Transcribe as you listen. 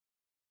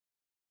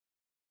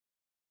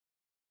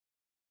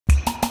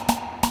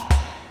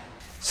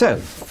So,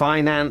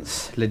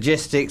 finance,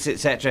 logistics,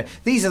 etc.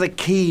 These are the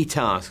key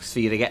tasks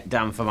for you to get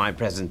done for my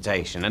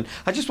presentation, and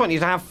I just want you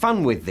to have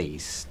fun with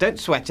these. Don't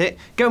sweat it,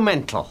 go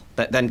mental,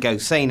 but then go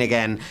sane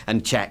again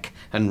and check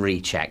and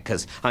recheck,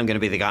 because I'm going to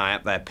be the guy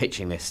up there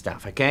pitching this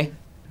stuff, okay?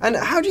 And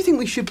how do you think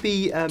we should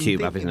be...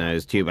 tube up his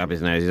nose, tube up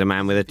his nose. He's a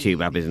man with a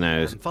tube up his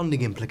nose.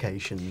 Funding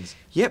implications.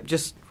 Yep,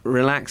 just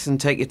relax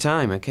and take your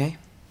time, okay?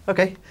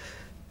 Okay.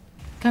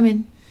 Come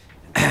in.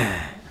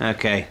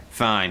 Okay,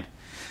 fine.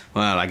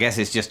 Well, I guess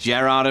it's just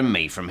Gerard and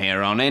me from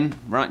here on in.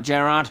 Right,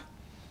 Gerard?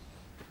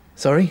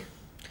 Sorry?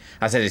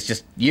 I said it's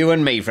just you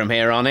and me from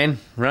here on in,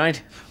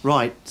 right?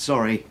 Right,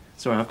 sorry.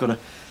 Sorry, I've got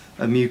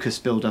a mucus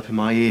build up in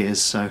my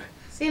ears, so...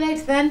 See you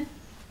later, then.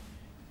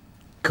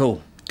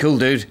 Cool. Cool,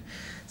 dude.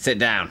 Sit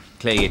down.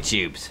 Clear your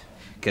tubes.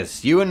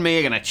 Because you and me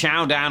are going to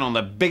chow down on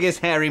the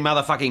biggest hairy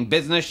motherfucking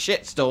business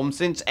shitstorm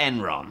since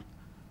Enron.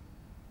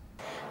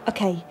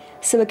 OK,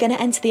 so we're going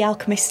to enter the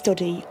alchemist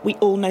study. We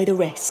all know the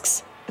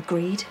risks.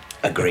 Agreed?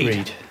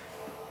 Agreed.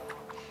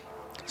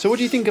 So what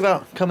do you think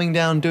about coming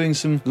down doing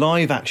some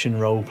live action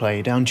role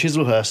play down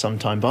Chislehurst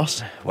sometime,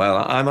 boss?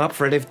 Well, I'm up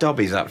for it if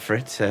Dobby's up for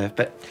it.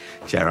 But,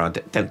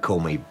 Gerard, don't call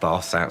me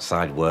boss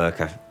outside work.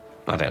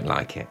 I don't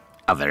like it.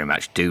 I very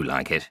much do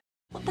like it.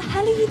 What the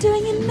hell are you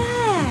doing in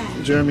there?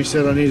 Jeremy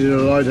said I needed to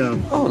lie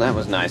down. Oh, that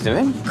was nice of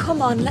him.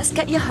 Come on, let's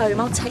get you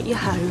home. I'll take you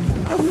home.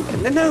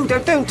 Oh, no,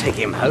 don't take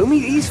him home.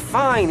 He's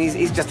fine.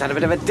 He's just had a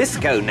bit of a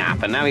disco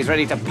nap, and now he's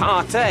ready to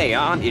partay,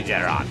 aren't you,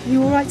 Gerard? Are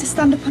you all right to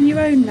stand up on your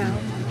own now?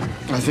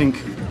 I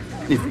think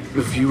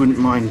if you wouldn't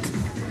mind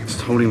just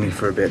holding me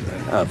for a bit.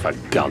 Oh, for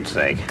God's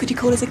sake. Could you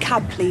call us a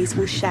cab, please?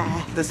 We'll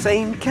share. The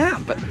same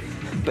cab, but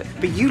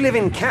you live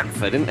in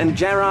Catford and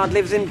Gerard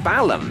lives in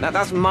Balham.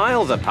 That's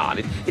miles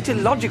apart. It's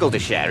illogical to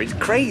share. It's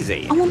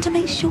crazy. I want to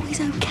make sure he's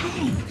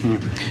okay.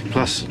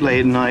 Plus, late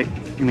at night,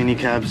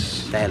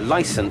 minicabs. They're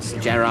licensed,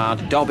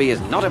 Gerard. Dobby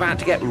is not about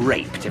to get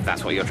raped, if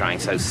that's what you're trying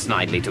so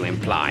snidely to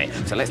imply.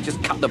 So let's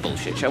just cut the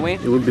bullshit, shall we?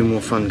 It would be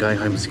more fun going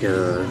home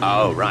together, though.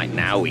 Oh, right,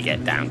 now we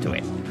get down to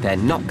it. They're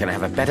not going to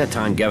have a better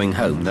time going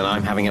home than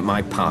I'm having at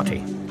my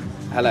party.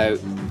 Hello.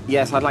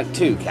 Yes, I'd like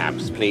 2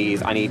 cabs,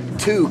 please. I need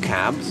 2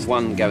 cabs,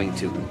 one going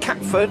to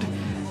Catford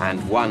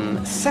and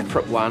one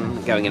separate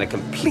one going in a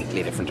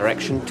completely different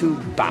direction to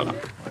Balham.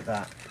 Like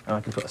that. And I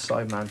can put a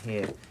Cyberman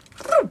here.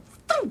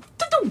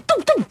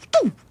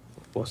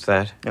 What's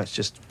that? No, it's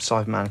just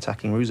Cyberman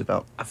attacking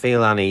Roosevelt. I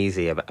feel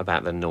uneasy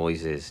about the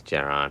noises,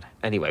 Gerard.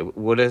 Anyway,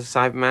 would a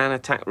Cyberman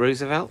attack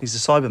Roosevelt? He's a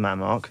Cyberman,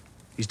 Mark.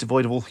 He's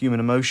devoid of all human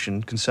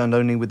emotion, concerned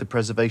only with the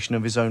preservation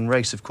of his own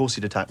race. Of course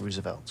he'd attack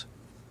Roosevelt.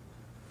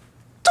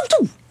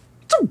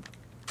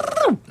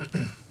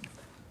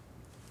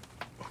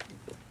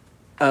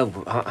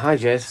 Oh, hi,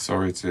 Jez.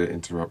 Sorry to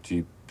interrupt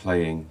you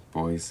playing,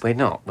 boys. We're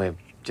not. We're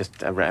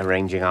just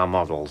arranging our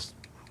models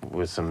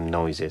with some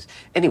noises.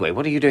 Anyway,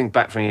 what are you doing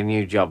back from your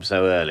new job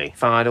so early?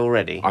 Fired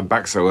already? I'm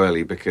back so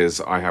early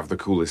because I have the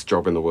coolest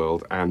job in the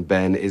world and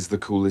Ben is the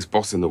coolest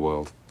boss in the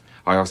world.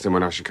 I asked him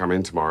when I should come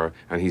in tomorrow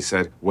and he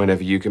said,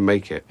 whenever you can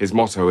make it. His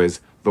motto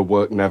is, the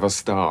work never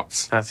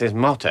starts. That's his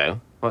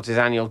motto? What's his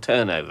annual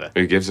turnover?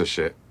 Who gives a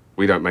shit?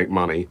 We don't make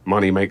money.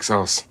 Money makes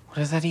us. What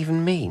does that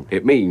even mean?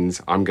 It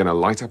means I'm going to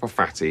light up a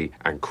fatty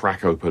and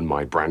crack open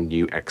my brand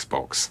new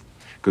Xbox.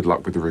 Good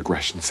luck with the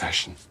regression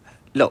session.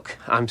 Look,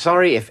 I'm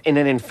sorry if in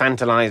an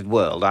infantilized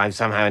world I've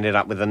somehow ended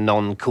up with the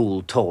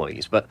non-cool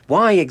toys, but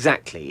why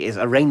exactly is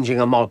arranging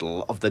a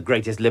model of the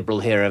greatest liberal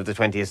hero of the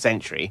 20th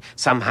century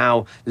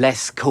somehow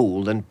less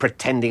cool than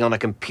pretending on a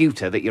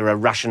computer that you're a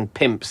Russian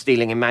pimp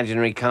stealing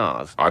imaginary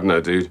cars? I don't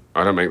know, dude.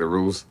 I don't make the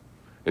rules.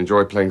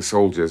 Enjoy playing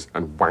soldiers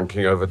and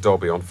wanking over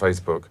Dobby on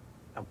Facebook.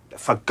 Oh,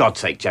 for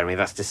God's sake, Jeremy,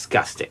 that's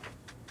disgusting.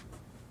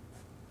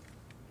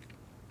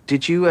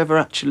 Did you ever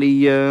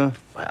actually,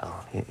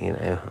 Well, you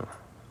know,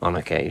 on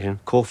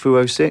occasion.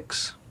 Corfu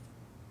 06?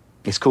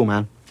 It's cool,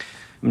 man. I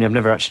mean, I've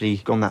never actually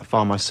gone that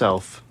far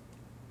myself.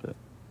 But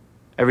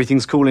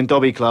everything's cool in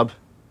Dobby Club.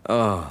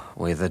 Oh,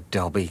 we're the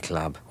Dobby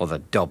Club, or the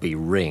Dobby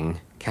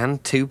Ring. Can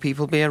 2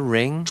 people be a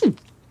ring?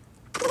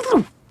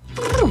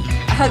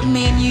 I hope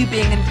me and you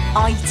being an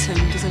item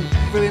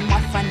doesn't ruin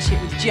my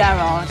friendship with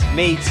Gerard.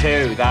 Me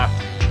too.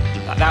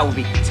 That would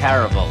be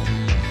terrible.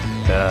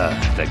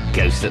 The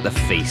ghost at the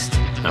feast.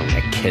 I'm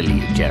gonna kill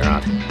you,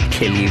 Gerard.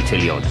 Kill you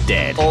till you're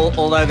dead.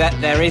 Although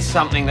there is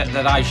something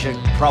that I should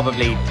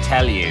probably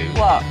tell you.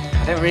 What?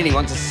 I don't really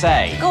want to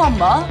say. Go on,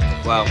 Mark.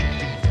 Well,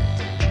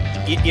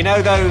 you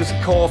know those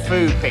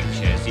Corfu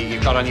pictures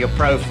you've got on your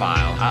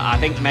profile? I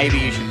think maybe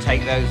you should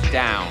take those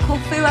down.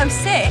 Corfu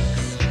 06?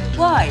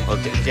 Why? Well,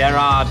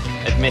 Gerard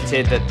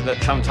admitted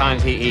that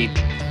sometimes he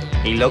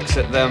looks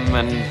at them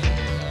and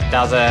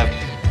does a...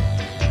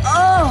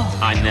 Oh!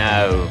 I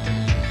know.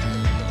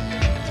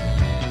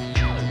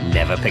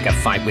 Never pick a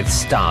fight with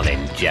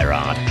Stalin,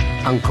 Gerard.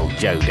 Uncle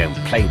Joe don't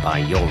play by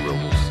your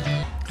rules.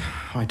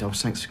 Hi,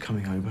 Dobbs. Thanks for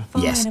coming over.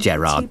 Yes,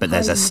 Gerard, but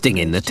there's a sting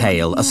in the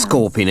tail, a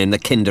scorpion in the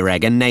Kinder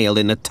Egg, a nail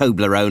in the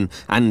Toblerone,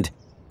 and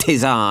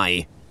 'tis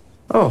I.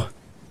 Oh.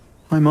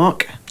 Hi,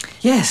 Mark.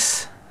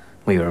 Yes.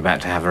 We were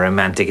about to have a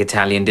romantic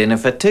Italian dinner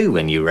for two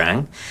when you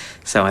rang,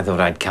 so I thought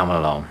I'd come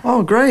along.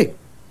 Oh, great.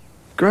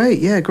 Great,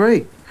 yeah,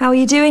 great. How are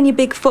you doing, you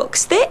big fuck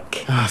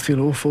stick? Oh, I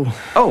feel awful.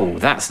 Oh,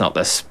 that's not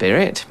the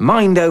spirit.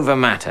 Mind over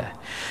matter.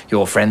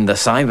 Your friend the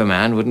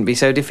Cyberman wouldn't be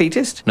so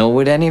defeatist, nor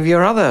would any of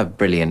your other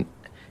brilliant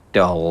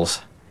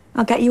dolls.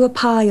 I'll get you a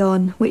pie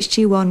on. Which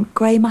do you want,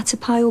 grey matter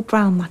pie or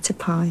brown matter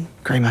pie?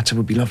 Grey matter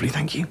would be lovely,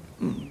 thank you.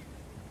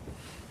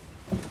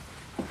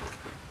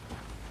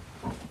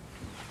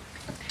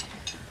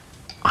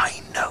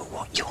 I know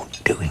what you're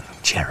doing,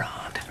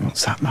 Gerard.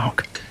 What's that,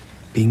 Mark?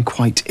 Being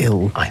quite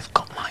ill. I've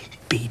got my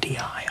beady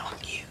eye on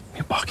you.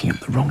 You're barking up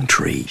the wrong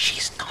tree.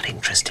 She's not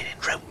interested in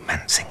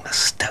romancing the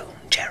stone,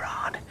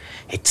 Gerard.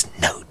 It's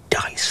no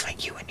dice for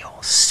you and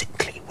your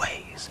sickly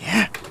ways.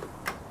 Yeah.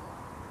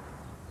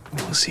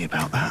 We'll see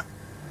about that.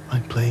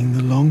 I'm playing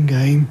the long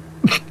game.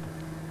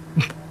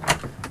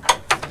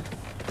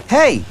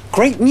 Hey,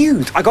 great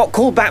news! I got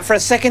called back for a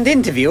second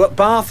interview at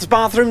Baths,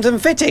 Bathrooms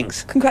and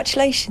Fittings.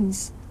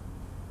 Congratulations.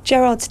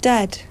 Gerard's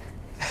dead.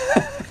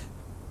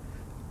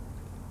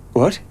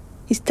 What?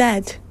 He's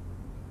dead.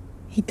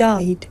 He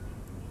died.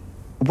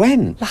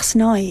 When? Last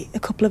night, a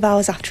couple of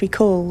hours after he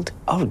called.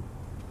 Oh,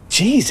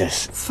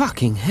 Jesus.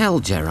 Fucking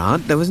hell,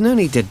 Gerard. There was no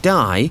need to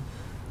die.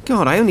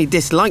 God, I only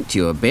disliked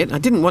you a bit. I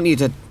didn't want you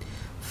to...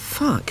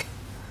 Fuck.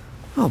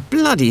 Oh,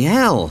 bloody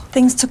hell.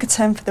 Things took a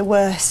turn for the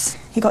worse.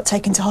 He got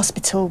taken to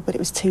hospital, but it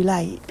was too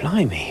late.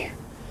 Blimey.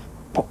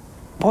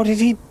 What did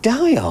he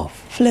die of?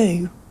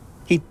 Flu.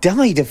 He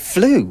died of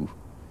flu?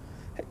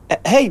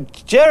 Hey,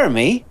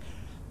 Jeremy.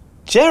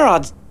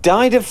 Gerard's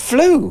died of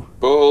flu.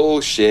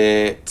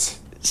 Bullshit.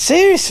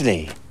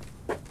 Seriously?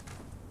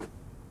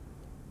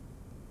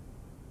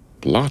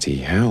 Bloody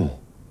hell.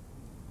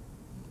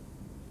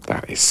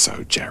 That is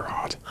so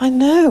Gerard. I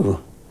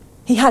know.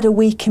 He had a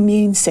weak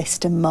immune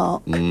system,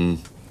 Mark. He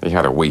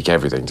had a weak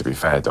everything, to be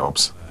fair,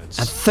 Dobbs.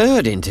 A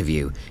third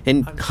interview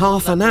in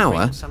half an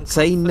hour?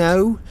 Say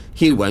no?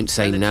 You won't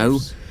say no.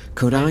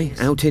 Could I?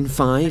 Out in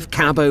 5,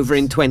 cab over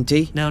in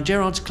 20? Now,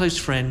 Gerard's close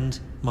friend,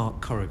 Mark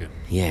Corrigan.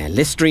 Yeah,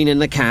 Listerine in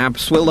the cab,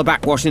 swill the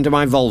backwash into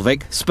my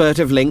Volvic, spurt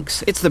of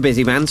Lynx. It's the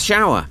busy man's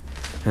shower.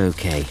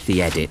 OK,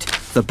 the edit.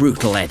 The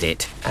brutal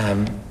edit.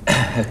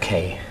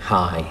 OK,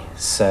 hi.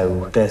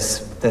 So,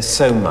 there's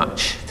so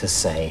much to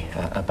say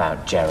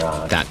about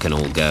Gerard. That can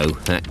all go.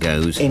 That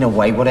goes. In a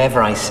way,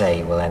 whatever I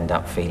say will end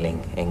up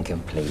feeling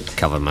incomplete.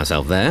 Covered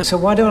myself there. So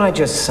why don't I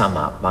just sum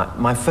up?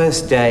 My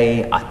first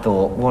day, I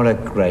thought, what a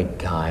great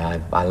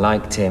guy. I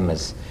liked him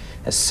as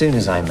soon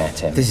as I met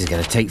him. This is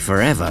going to take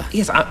forever.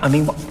 Yes, I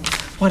mean,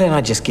 why don't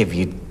I just give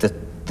you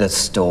the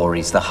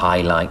stories, the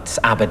highlights,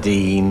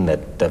 Aberdeen, the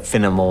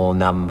Finnemore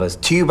numbers,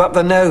 tube up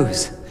the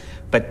nose.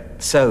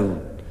 But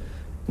so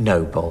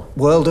noble.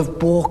 World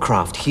of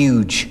Warcraft,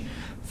 huge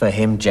for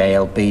him.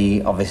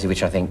 JLB, obviously,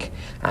 which I think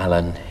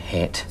Alan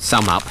hit.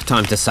 Sum up.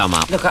 Time to sum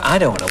up. Look, I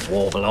don't want to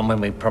warble on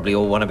when we probably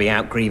all want to be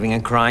out grieving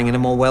and crying in a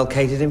more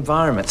well-catered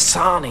environment.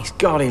 Sarni's,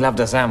 God, he loved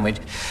a sandwich.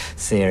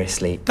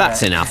 Seriously.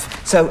 That's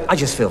enough. So I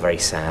just feel very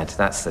sad.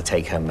 That's the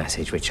take-home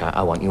message, which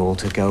I want you all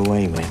to go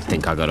away with.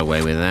 Think I got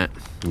away with that?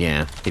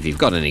 Yeah. If you've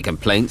got any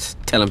complaints,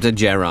 tell them to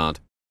Gerard.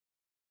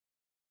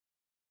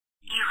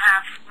 You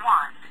have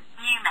one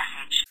new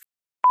message.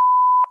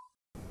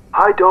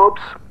 Hi,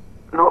 Dobbs.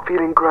 Not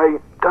feeling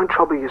great. Don't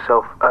trouble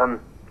yourself.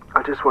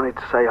 I just wanted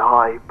to say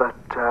hi, but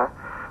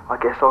I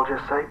guess I'll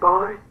just say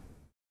bye.